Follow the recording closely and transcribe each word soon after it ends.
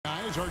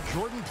is our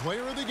Jordan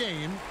Player of the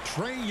Game,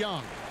 Trae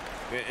Young.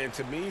 And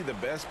to me, the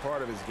best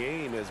part of his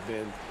game has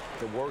been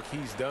the work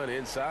he's done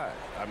inside.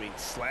 I mean,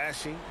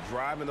 slashing,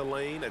 driving the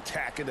lane,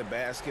 attacking the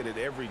basket at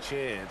every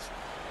chance.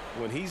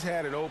 When he's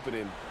had an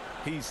opening,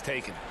 he's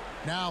taken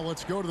it. Now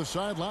let's go to the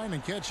sideline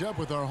and catch up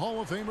with our Hall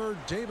of Famer,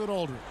 David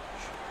Aldridge.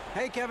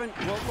 Hey, Kevin.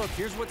 Well, look,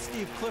 here's what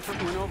Steve Clifford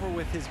went over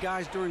with his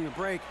guys during the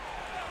break.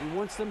 He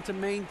wants them to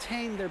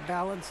maintain their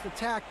balanced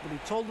attack, but he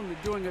told them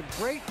they're doing a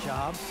great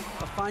job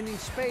of finding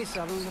space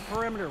out on the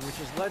perimeter, which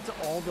has led to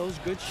all those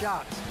good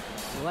shots.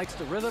 He likes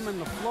the rhythm and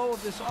the flow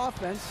of this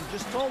offense. He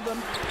just told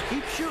them,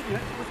 keep shooting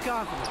it with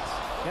confidence.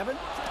 Kevin?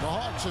 The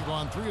Hawks have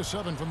gone 3 of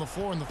 7 from the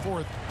floor in the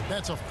fourth.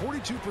 That's a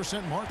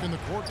 42% mark in the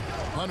quarter.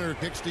 Hunter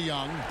kicks to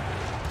Young.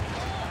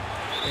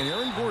 And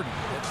Aaron Gordon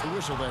gets the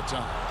whistle that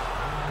time.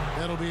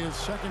 That'll be his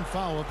second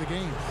foul of the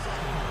game.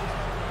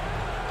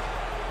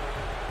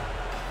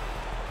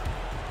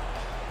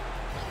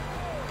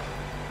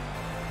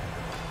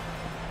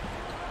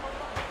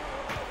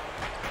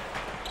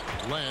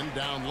 Len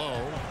down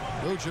low.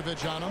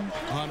 Vucevic on him.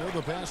 Hunter,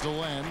 the pass to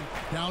Len.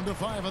 Down to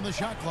 5 on the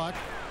shot clock.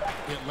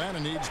 Atlanta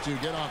needs to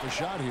get off a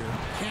shot here.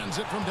 Cans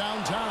it from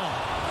downtown.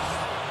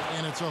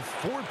 And it's a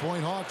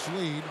 4-point Hawks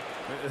lead.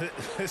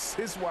 This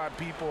is why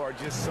people are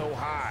just so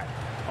high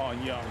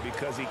on Young,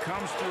 because he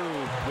comes through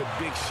with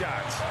big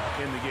shots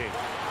in the game.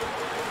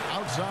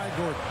 Outside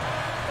Gordon.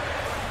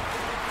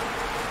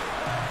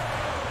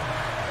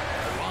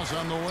 Ross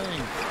on the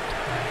wing.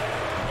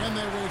 And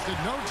they wasted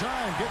no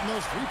time getting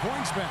those 3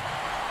 points back.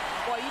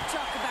 Boy, you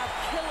talk about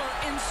killer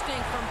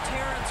instinct from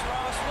Terrence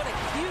Ross. What a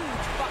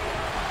huge bucket.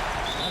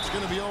 That's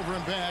going to be over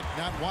and back.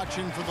 Not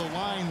watching for the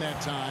line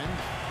that time.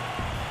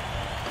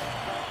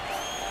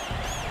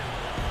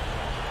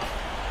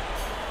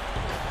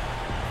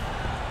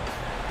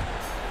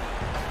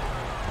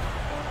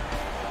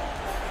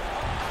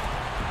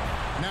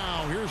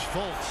 Now here's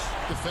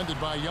Fultz, defended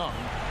by Young.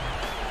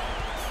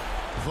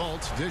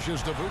 Fultz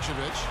dishes to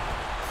Vucevic.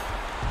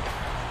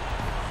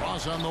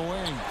 Ross on the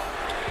wing.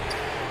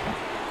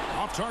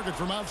 Off target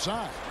from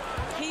outside.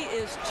 He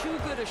is too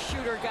good a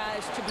shooter,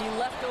 guys, to be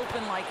left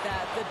open like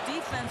that. The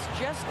defense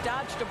just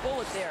dodged a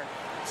bullet there.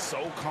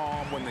 So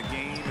calm when the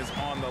game is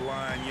on the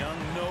line. Young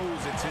knows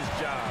it's his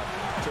job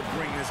to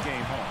bring this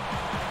game home.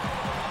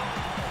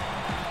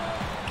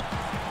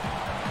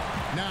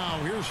 Now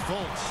here's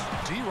Fultz.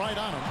 D right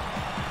on him.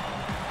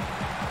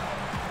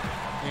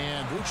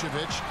 And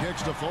Vucevic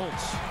kicks to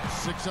Fultz.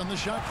 6 on the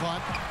shot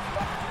clock.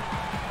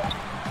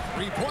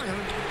 3-pointer.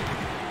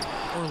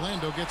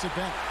 Orlando gets it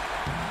back.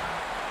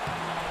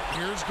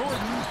 Here's Gordon.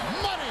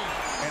 Money!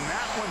 And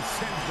that one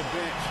sends the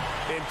bench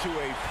into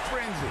a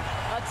frenzy.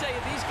 I'll tell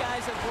you, these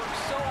guys have worked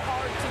so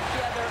hard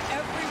together.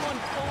 Everyone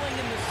pulling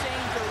in the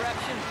same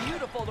direction.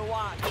 Beautiful to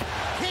watch.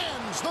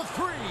 Hins the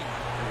 3.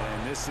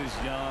 And this is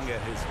Young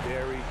at his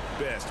very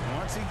best.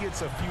 Once he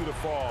gets a few to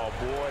fall,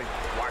 boy,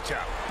 watch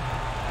out.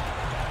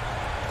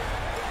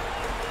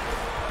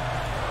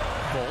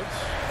 Fultz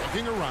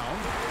looking around.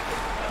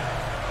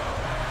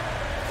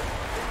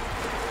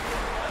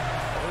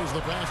 There's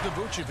the pass to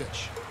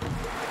Vucevic.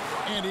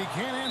 And he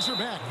can't answer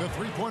back. The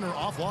 3-pointer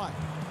offline.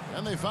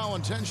 And they foul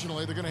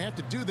intentionally. They're going to have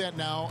to do that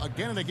now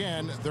again and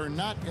again. They're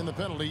not in the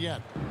penalty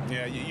yet.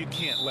 Yeah, you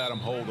can't let them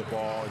hold the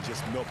ball and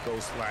just milk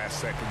those last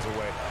seconds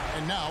away.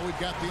 And now we've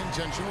got the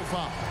intentional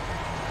foul.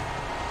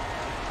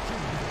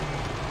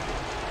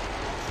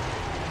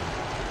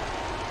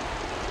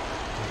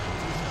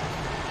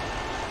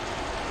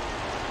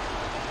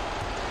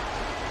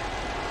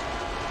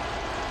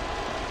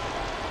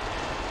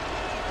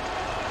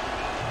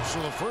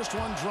 So the first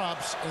one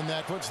drops, and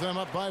that puts them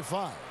up by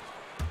 5.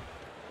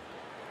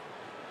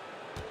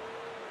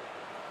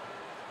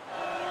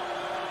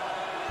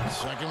 The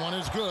second one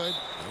is good,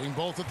 hitting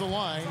both at the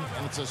line,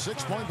 and it's a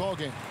 6-point ball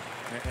game.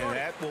 And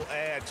that will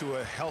add to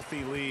a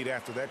healthy lead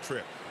after that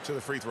trip to the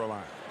free throw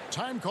line.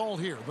 Time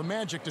called here. The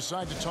Magic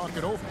decide to talk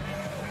it over.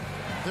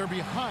 They're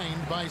behind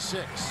by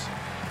 6.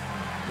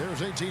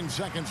 There's 18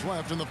 seconds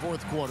left in the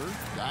fourth quarter.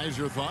 Guys,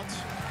 your thoughts?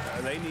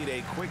 They need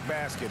a quick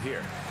basket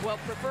here. Well,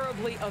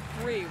 preferably a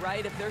 3,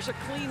 right? If there's a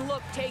clean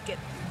look, take it.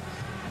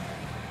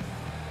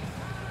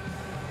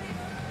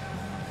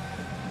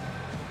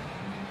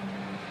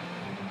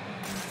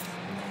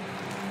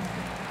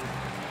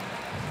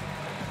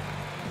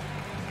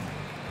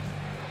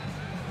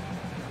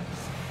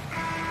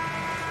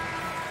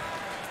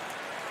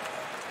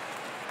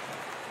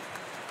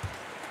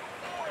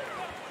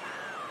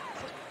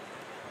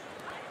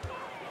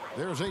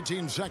 There's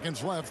 18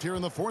 seconds left here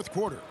in the fourth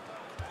quarter.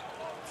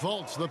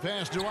 Fultz, the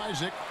pass to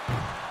Isaac.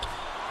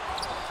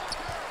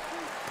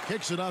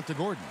 Kicks it out to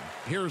Gordon.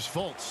 Here's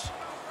Fultz.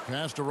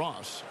 Pass to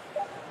Ross.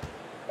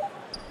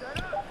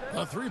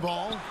 A 3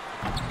 ball.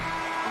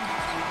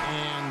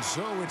 And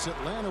so it's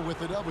Atlanta with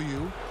the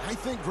W. I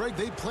think, Greg,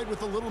 they played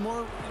with a little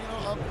more,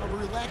 a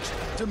relaxed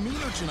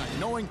demeanor tonight,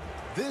 knowing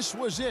this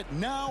was it,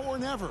 now or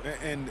never.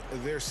 And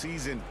their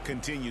season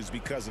continues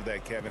because of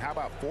that, Kevin. How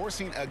about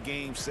forcing a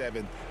Game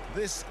 7?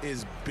 This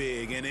is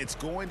big, and it's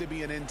going to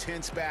be an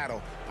intense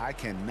battle. I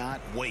cannot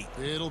wait.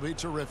 It'll be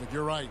terrific.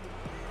 You're right.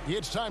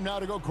 It's time now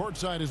to go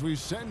courtside as we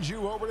send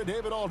you over to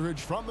David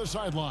Aldridge from the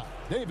sideline.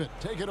 David,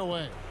 take it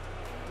away.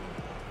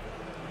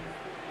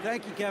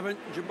 Thank you, Kevin.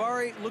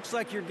 Jabari, looks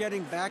like you're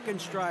getting back in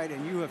stride,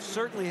 and you have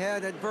certainly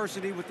had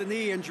adversity with the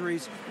knee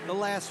injuries the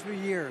last few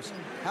years.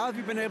 How have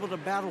you been able to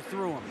battle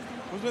through them?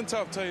 It's been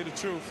tough, to tell you the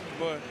truth,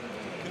 but,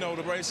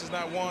 the race is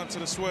not won to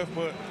the swift,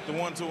 but the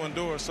one to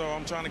endure, so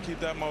I'm trying to keep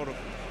that motive.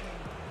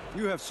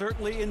 You have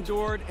certainly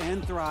endured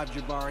and thrived,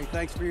 Jabari.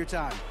 Thanks for your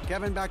time.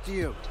 Kevin, back to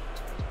you.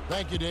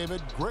 Thank you,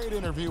 David. Great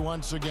interview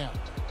once again.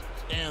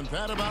 And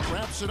that about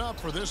wraps it up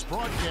for this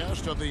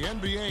broadcast of the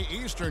NBA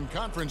Eastern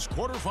Conference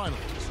quarterfinals.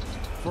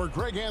 For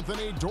Greg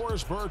Anthony,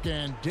 Doris Burke,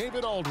 and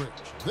David Aldridge,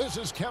 this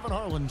is Kevin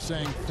Harlan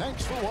saying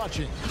thanks for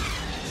watching.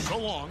 So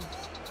long.